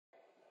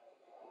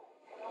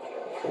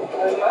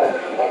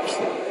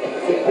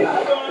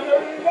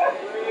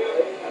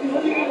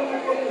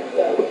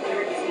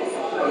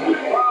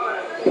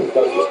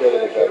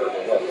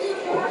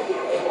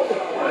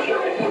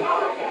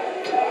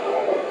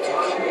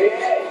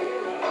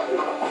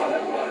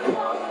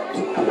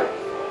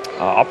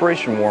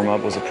Operation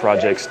Warm-Up was a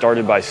project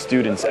started by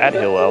students at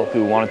Hillel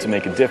who wanted to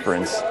make a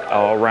difference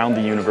around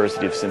the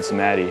University of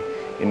Cincinnati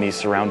in these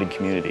surrounding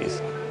communities.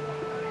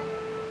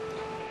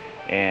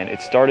 And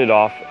it started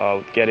off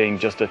getting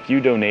just a few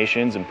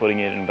donations and putting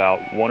it in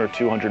about 100 or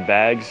 200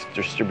 bags,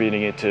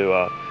 distributing it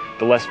to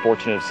the less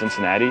fortunate of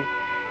Cincinnati.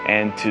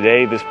 And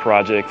today this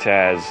project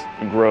has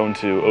grown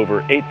to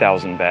over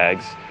 8,000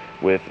 bags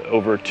with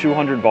over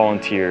 200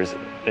 volunteers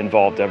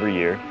involved every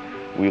year.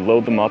 We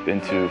load them up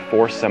into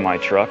 4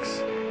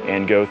 semi-trucks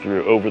and go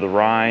through over the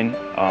Rhine,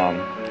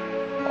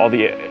 all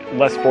the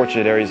less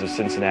fortunate areas of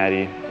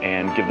Cincinnati,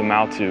 and give them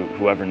out to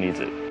whoever needs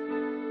it.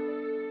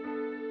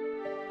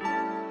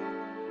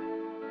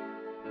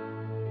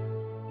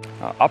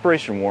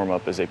 Operation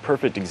Warm-Up is a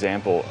perfect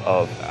example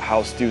of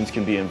how students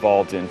can be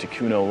involved in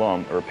Tikkun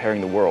Olam, or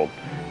repairing the world,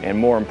 and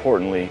more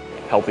importantly,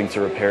 helping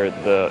to repair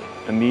the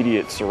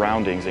immediate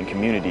surroundings and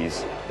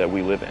communities that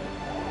we live in.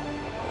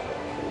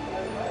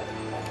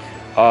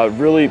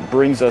 Really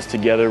brings us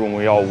together. When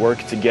we all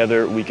work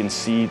together, we can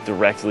see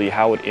directly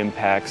how it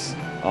impacts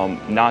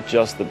not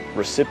just the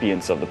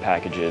recipients of the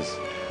packages,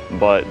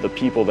 but the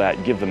people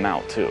that give them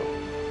out too.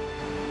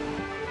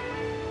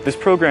 This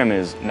program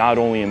is not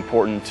only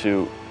important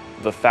to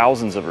the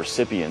thousands of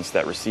recipients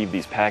that receive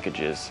these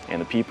packages and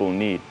the people in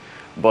need,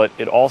 but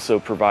it also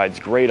provides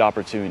great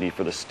opportunity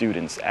for the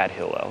students at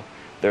Hillel.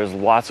 There's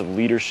lots of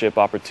leadership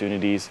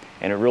opportunities,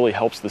 and it really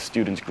helps the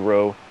students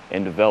grow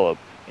and develop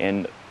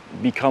and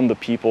become the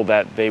people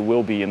that they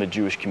will be in the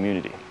Jewish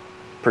community.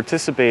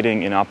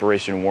 Participating in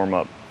Operation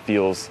Warm-Up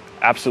feels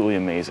absolutely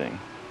amazing.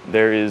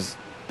 There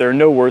are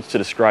no words to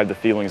describe the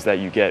feelings that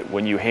you get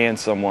when you hand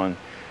someone,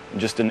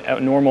 just a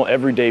normal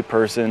everyday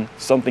person,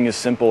 something as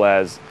simple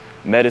as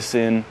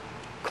medicine,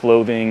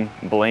 clothing,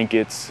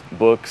 blankets,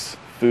 books,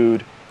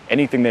 food,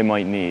 anything they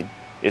might need.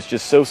 It's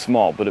just so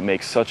small, but it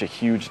makes such a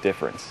huge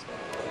difference.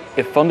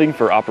 If funding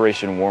for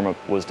Operation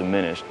Warm-Up was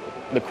diminished,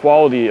 the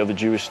quality of the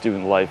Jewish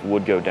student life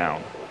would go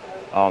down.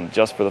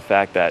 Just for the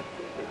fact that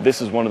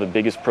this is one of the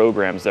biggest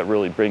programs that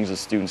really brings the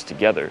students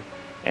together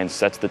and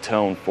sets the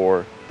tone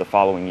for the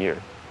following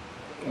year.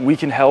 We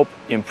can help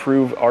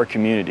improve our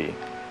community,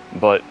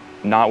 but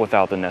not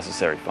without the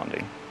necessary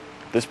funding.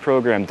 This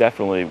program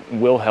definitely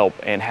will help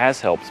and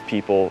has helped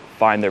people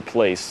find their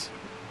place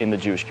in the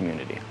Jewish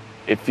community.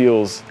 It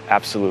feels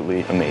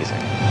absolutely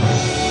amazing.